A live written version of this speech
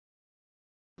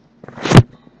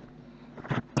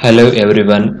Hello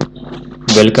everyone,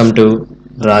 welcome to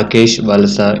Rakesh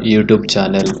VALASA YouTube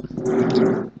channel.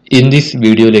 In this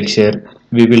video lecture,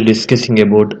 we will discussing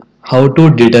about how to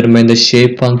determine the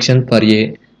shape function for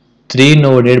a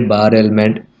three-noded bar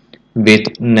element with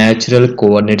natural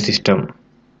coordinate system.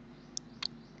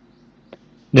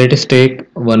 Let us take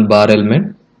one bar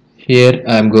element. Here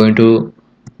I am going to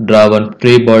draw one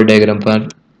free body diagram for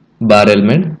bar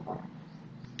element.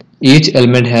 Each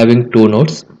element having two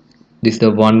nodes. This is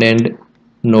the one end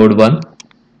node 1.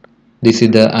 This is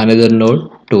the another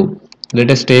node 2. Let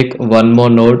us take one more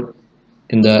node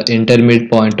in the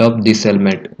intermediate point of this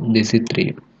element. This is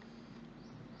 3.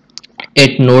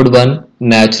 At node 1,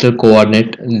 natural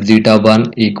coordinate zeta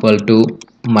 1 equal to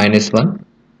 -1.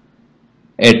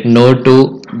 At node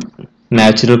 2,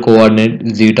 natural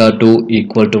coordinate zeta 2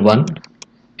 equal to 1.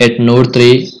 At node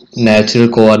 3, natural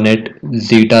coordinate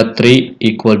zeta 3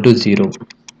 equal to 0.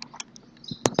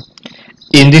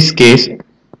 In this case,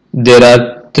 there are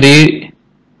three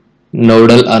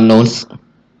nodal unknowns,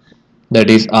 that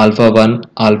is alpha 1,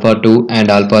 alpha 2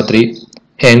 and alpha 3.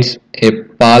 Hence, a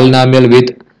polynomial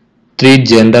with three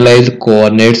generalized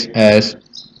coordinates as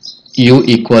u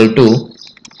equal to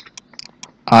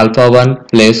alpha 1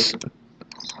 plus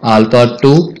alpha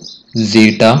 2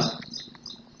 zeta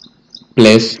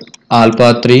plus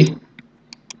alpha 3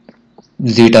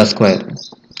 zeta square.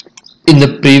 In the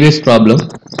previous problem,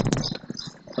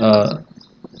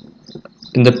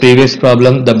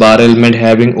 the bar element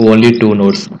having only two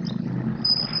nodes.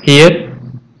 Here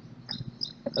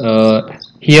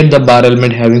the bar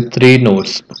element having three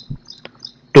nodes.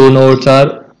 Two nodes are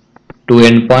two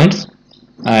endpoints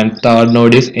and third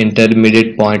node is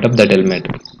intermediate point of that element.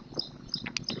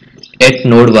 At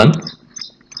node 1,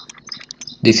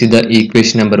 this is the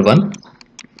equation number 1.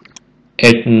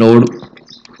 At node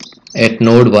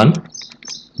 1,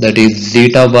 that is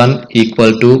zeta 1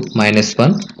 equal to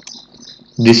 -1.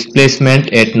 Displacement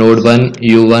at node 1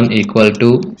 u1 equal to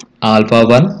alpha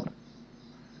 1.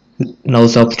 Now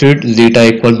substitute zeta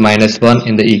equal -1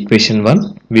 in the equation 1.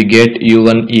 We get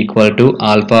u1 equal to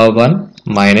alpha 1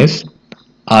 minus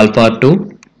alpha 2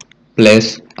 plus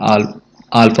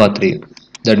alpha 3.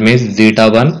 That means zeta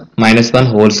 1 minus 1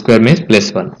 whole square means plus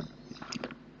 1.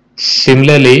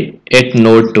 Similarly, at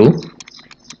node 2,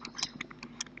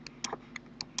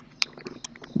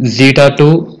 zeta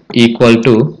 2 equal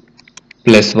to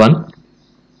plus 1.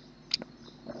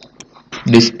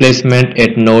 Displacement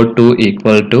at node 2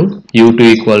 equal to u2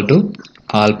 equal to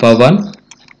alpha 1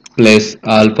 plus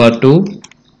alpha 2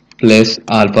 plus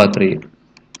alpha 3.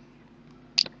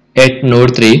 At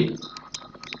node 3,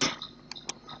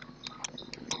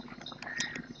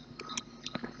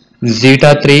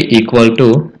 zeta 3 equal to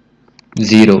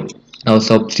 0. Now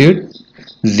substitute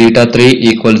zeta 3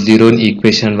 equals 0 in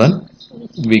equation 1.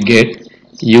 We get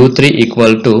u3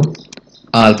 equal to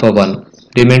alpha 1.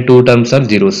 Remaining two terms are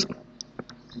zeros.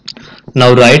 Now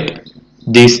write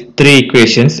these three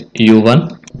equations u1,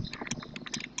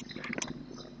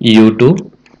 u2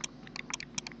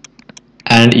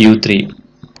 and u3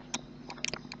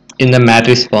 in the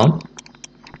matrix form.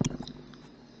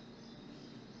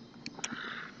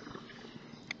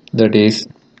 That is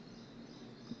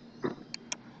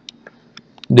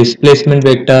displacement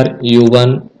vector u1,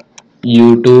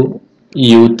 u2,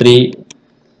 u3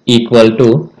 equal to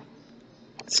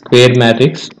square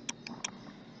matrix,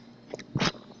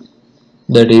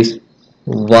 that is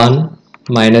 1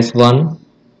 minus 1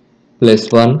 plus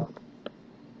 1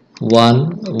 1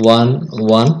 1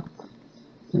 1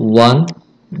 1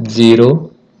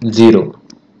 0 0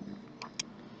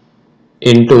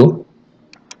 into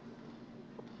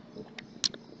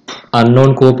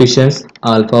unknown coefficients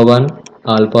alpha 1,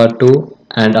 alpha 2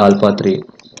 and alpha 3.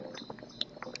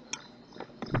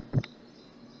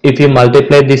 If you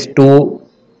multiply these two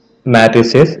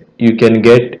matrices, you can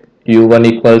get u1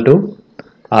 equal to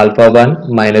alpha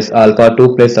 1 minus alpha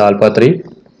 2 plus alpha 3,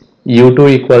 u2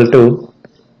 equal to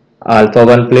alpha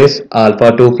 1 plus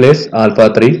alpha 2 plus alpha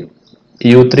 3,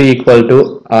 u3 equal to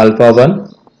alpha 1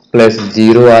 plus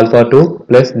 0 alpha 2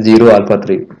 plus 0 alpha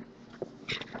 3.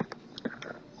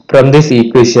 From this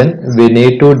equation, we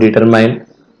need to determine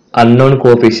unknown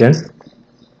coefficients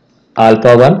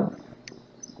alpha 1,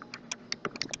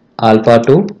 alpha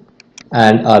 2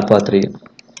 and alpha 3.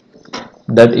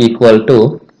 That equal to,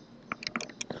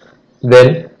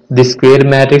 when the square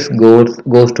matrix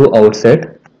goes to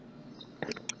outside,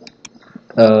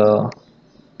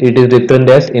 it is represented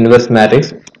as inverse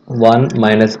matrix 1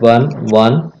 minus 1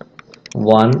 1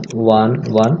 1 1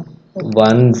 1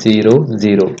 1 0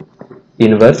 0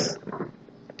 inverse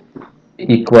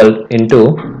equal into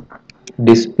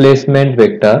displacement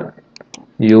vector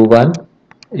u1,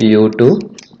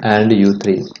 U2 and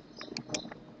U3.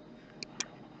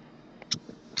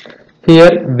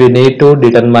 Here we need to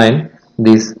determine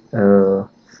this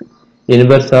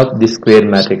inverse of the square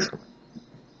matrix.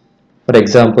 For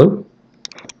example,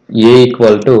 A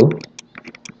equal to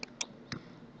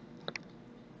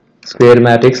square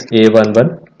matrix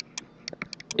A11,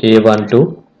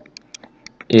 A12,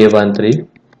 A13,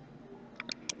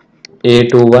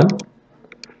 A21,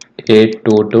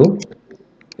 A22,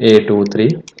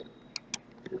 A23,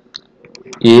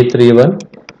 A31,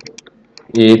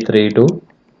 A32,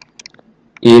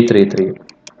 A33.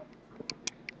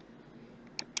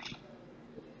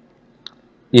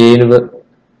 A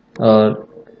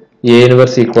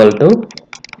inverse equal to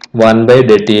 1 by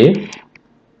det A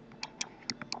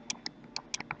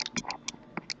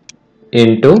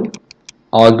into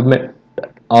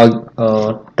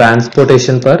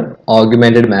transportation per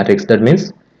augmented matrix. That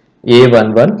means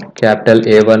A11, capital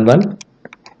A11,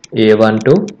 A12,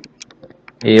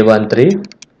 A13,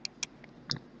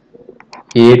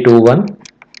 A21,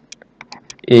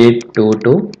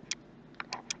 A22,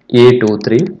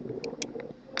 A23,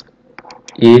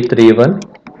 A31,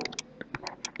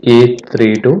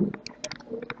 A32,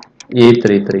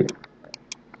 A33.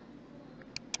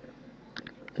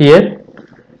 Here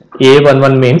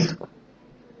A11 means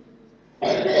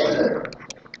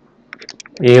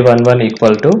A11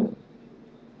 equal to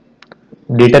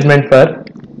determinant for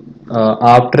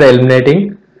after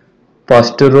eliminating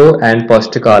first row and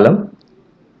first column,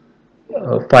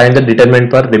 find the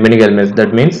determinant for remaining elements.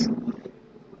 That means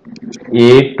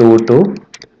A22,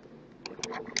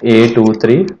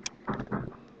 A23,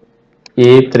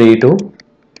 A32,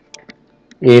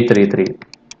 A33.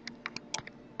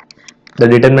 The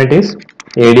determinant is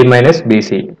AD minus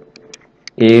BC.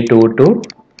 A22,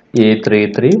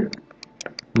 A33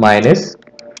 minus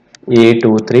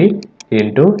A23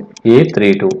 into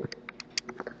A32.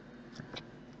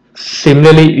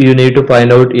 Similarly, you need to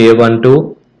find out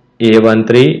A12,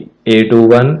 A13,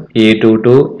 A21,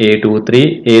 A22,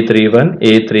 A23, A31,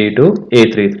 A32,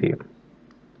 A33.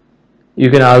 You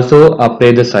can also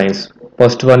apply the signs.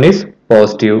 First one is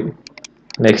positive,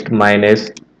 next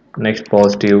minus, next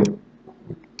positive,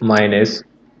 minus,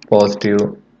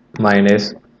 positive,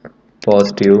 minus,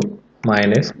 positive,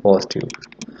 minus, positive.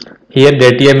 Here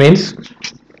det A means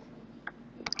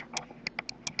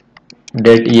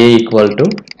det A equal to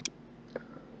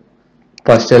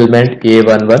first element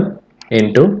A11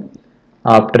 into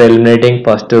after eliminating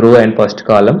first row and first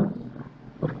column,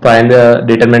 find the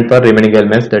determinant for remaining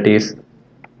elements, that is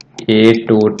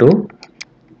A22,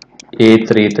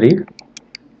 A33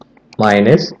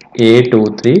 minus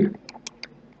A23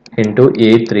 into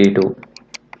A32.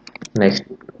 Next,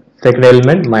 second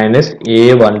element minus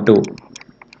A12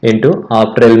 into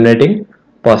after eliminating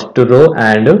first row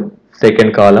and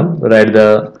second column, write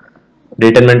the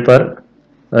determinant for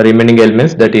remaining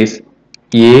elements, that is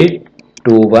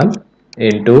A21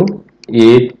 into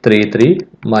A33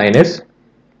 minus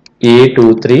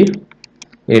A23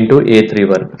 into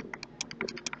A31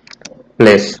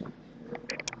 plus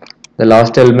the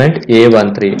last element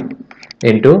A13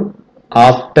 into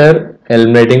after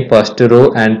eliminating first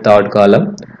row and third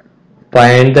column,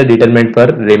 find the determinant for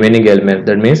remaining element,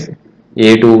 that means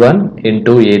A21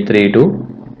 into A32,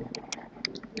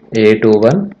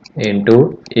 A21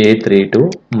 into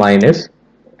A32 minus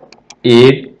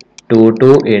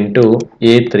A22 into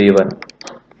A31.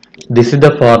 This is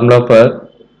the formula for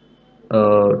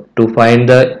to find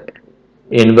the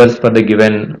inverse for the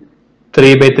given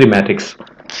 3 by 3 matrix.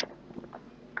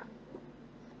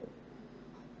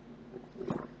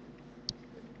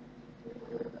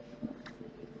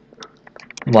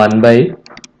 One by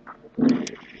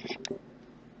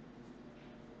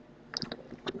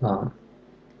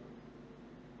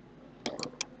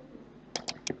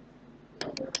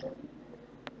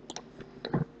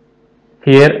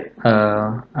here I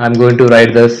am going to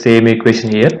write the same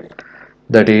equation here,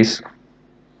 that is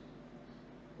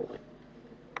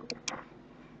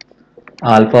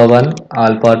alpha 1,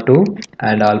 alpha 2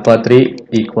 and alpha 3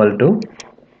 equal to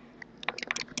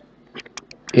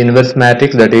inverse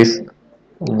matrix, that is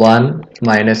 1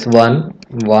 minus 1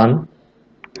 1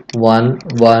 1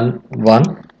 1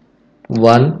 1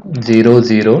 1 0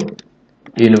 0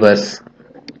 inverse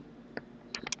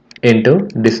into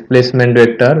displacement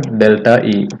vector delta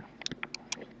E.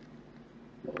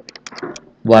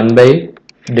 1 by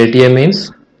det A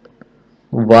means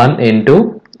 1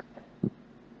 into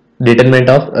determinant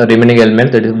of remaining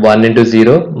element, that is 1 into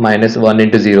 0 minus 1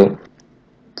 into 0,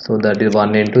 so that is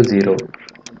 1 into 0.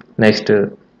 Next,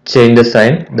 change the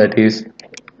sign, that is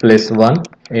plus 1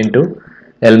 into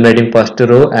eliminating first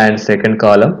row and second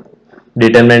column,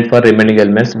 determinant for remaining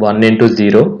elements 1 into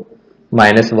 0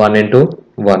 minus 1 into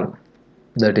 1,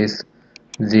 that is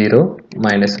 0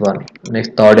 minus 1.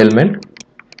 Next, third element,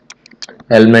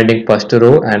 eliminating first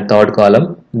row and third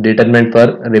column, determinant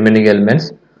for remaining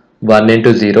elements 1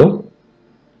 into 0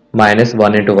 minus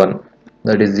 1 into 1,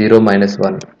 that is 0 minus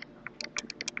 1.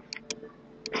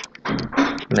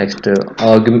 Next,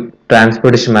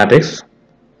 transportation matrix,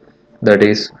 that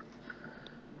is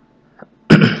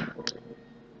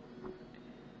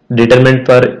determinant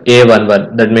for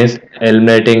A11, that means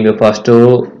eliminating first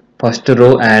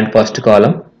row and first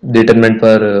column, determinant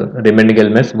for remaining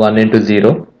elements 1 into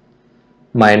 0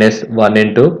 minus 1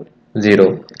 into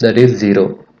 0, that is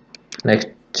 0. Next,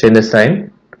 change the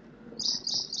sign,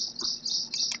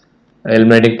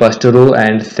 eliminating first row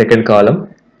and second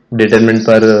column, determinant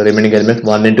for remaining elements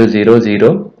 1 into 0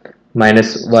 0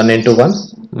 minus 1 into 1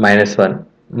 minus 1,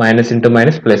 minus into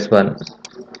minus plus 1.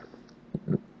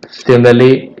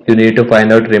 Similarly, you need to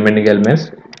find out remaining elements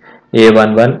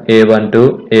A11,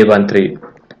 A12, A13,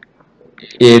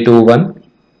 A21,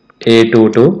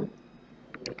 A22,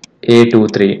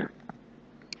 A23,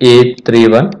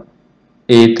 A31,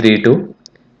 A32,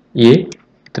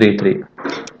 A33.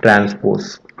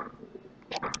 Transpose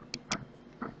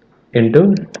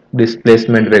into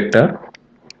displacement vector.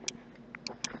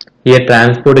 Here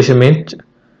transportation means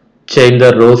change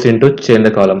the rows into change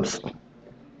the columns.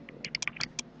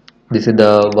 This is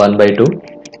the 1 by 2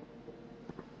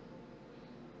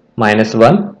 minus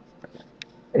 1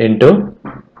 into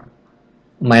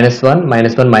minus 1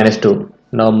 minus 1 minus 2.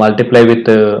 Now multiply with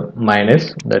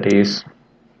minus, that is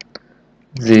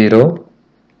 0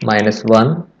 minus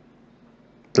 1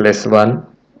 plus 1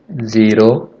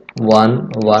 0 1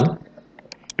 1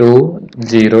 2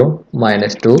 0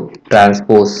 minus 2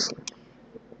 transpose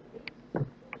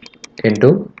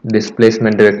into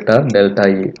displacement vector delta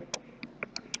E.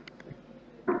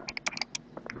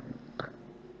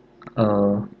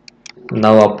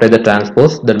 Now apply the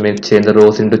transpose, that means change the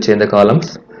rows into change the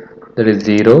columns, that is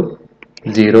 0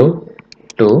 0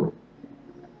 2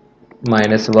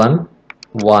 minus 1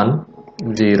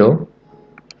 1 0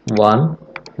 1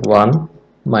 1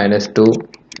 minus 2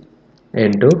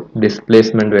 into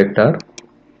displacement vector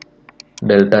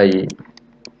delta E.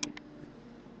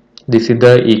 This is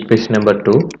the equation number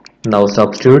 2. Now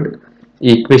substitute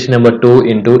equation number 2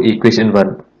 into equation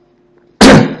 1.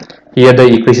 Here the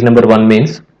equation number 1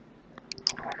 means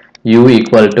u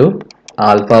equal to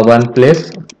alpha 1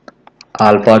 plus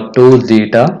alpha 2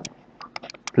 zeta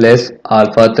plus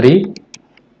alpha 3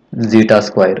 zeta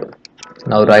square.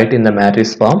 Now write in the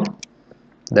matrix form,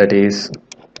 that is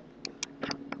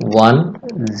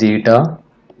 1 zeta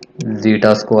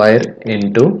zeta square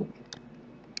into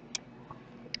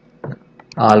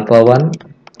alpha 1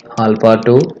 alpha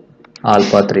 2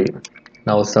 alpha 3.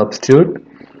 Now substitute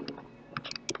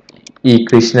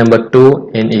equation number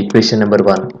 2 in equation number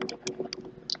 1,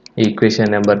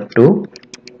 equation number 2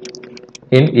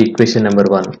 in equation number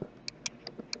 1,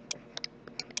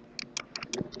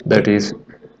 that is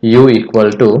u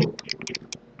equal to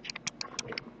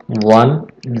 1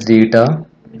 zeta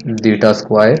zeta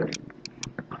square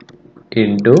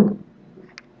into,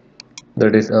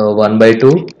 that is 1 by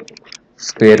 2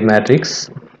 square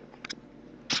matrix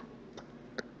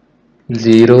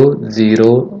 0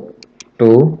 0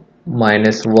 2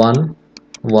 minus 1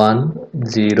 1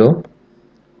 0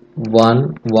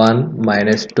 1 1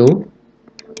 minus 2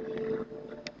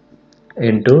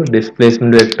 into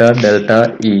displacement vector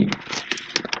delta E.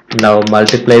 Now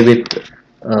multiply with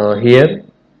here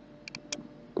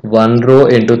 1 row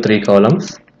into 3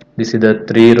 columns. This is the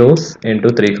 3 rows into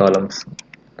 3 columns.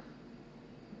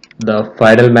 The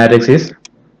final matrix is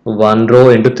 1 row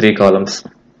into 3 columns.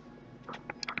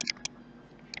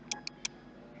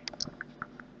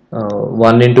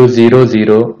 1 into 0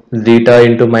 0, zeta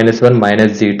into minus 1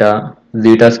 minus zeta,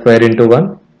 zeta square into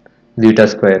 1, zeta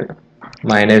square,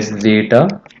 minus zeta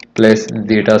plus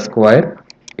zeta square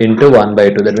into 1 by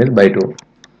 2, that means by 2.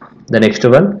 The next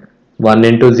one, 1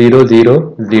 into 0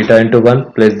 0, zeta into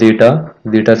 1 plus zeta,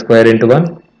 zeta square into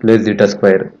 1 plus zeta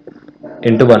square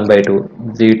into 1 by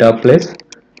 2, zeta plus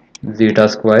zeta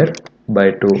square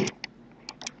by 2.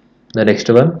 The next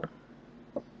one,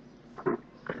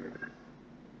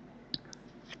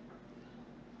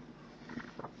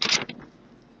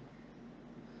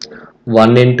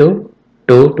 1 into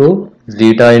 2 to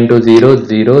zeta into 0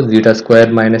 0, zeta square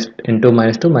minus into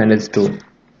minus 2 minus 2.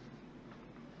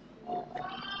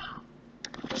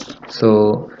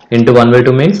 So into 1 by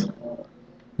 2 means,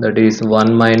 that is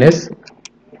 1 minus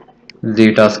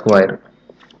zeta square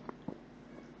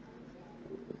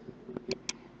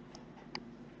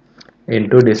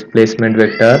into displacement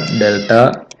vector delta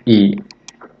E.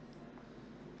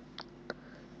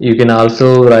 You can also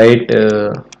write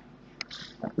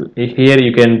here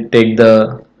you can take the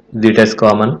zeta as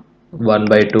common 1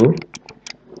 by 2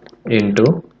 into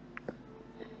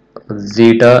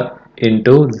zeta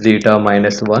into zeta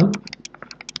minus 1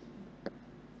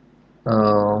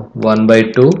 1 by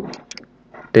 2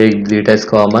 take zeta as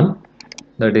common,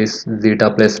 that is zeta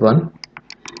plus 1.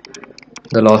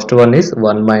 The last one is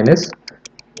 1 minus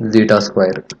zeta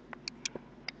square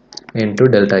into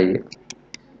delta E.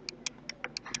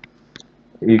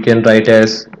 You can write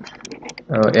as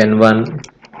n1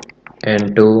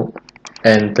 n2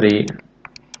 n3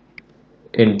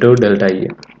 into delta E.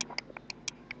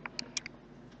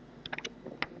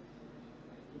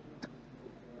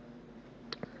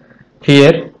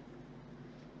 Here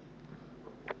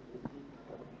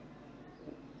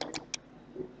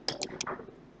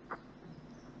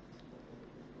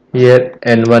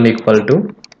n1 equal to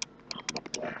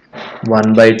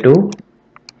 1 by 2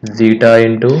 zeta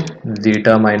into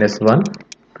zeta minus 1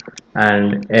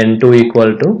 and n2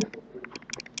 equal to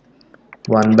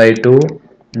 1 by 2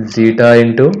 zeta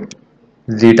into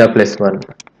zeta plus 1,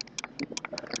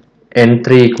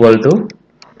 n3 equal to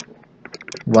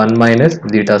 1 minus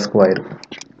zeta square.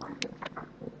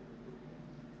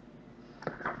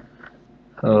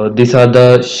 These are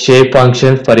the shape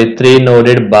functions for a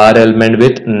three-noded bar element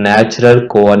with natural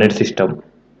coordinate system.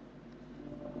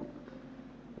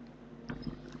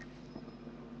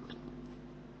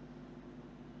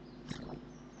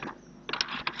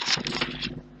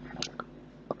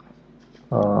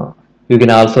 You can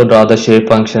also draw the shape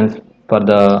functions for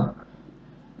the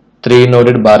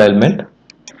three-noded bar element.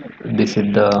 This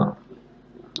is the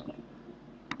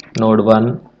node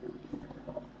 1,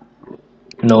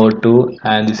 node 2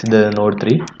 and this is the node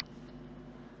 3.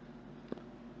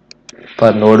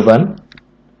 For node 1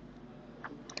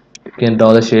 you can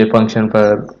draw the shape function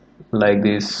for like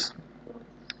this.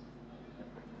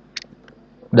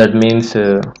 That means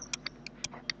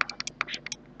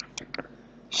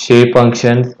shape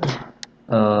functions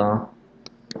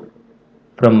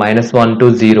from -1 to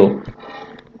 0.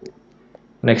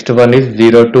 Next one is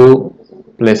 0 to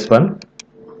plus 1.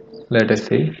 Let us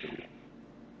see,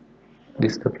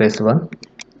 this is the plus 1.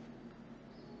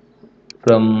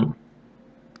 From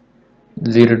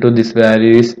 0 to this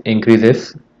value is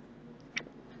increases.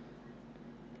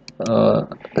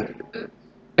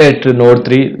 At node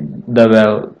 3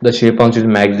 the shape function is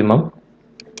maximum.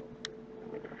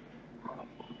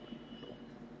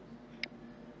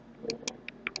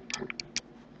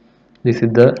 This is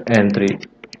the n3,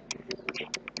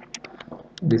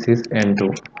 this is n2.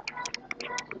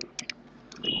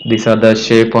 These are the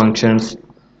shape functions,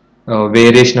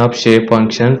 variation of shape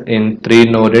functions in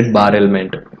three-noded bar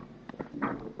element.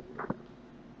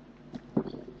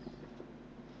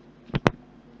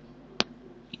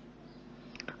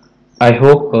 I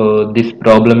hope this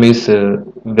problem is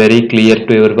very clear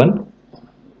to everyone.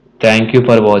 Thank you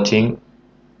for watching.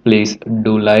 Please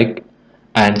do like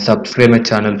and subscribe my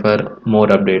channel for more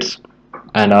updates,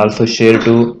 and also share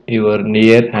to your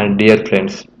near and dear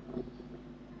friends.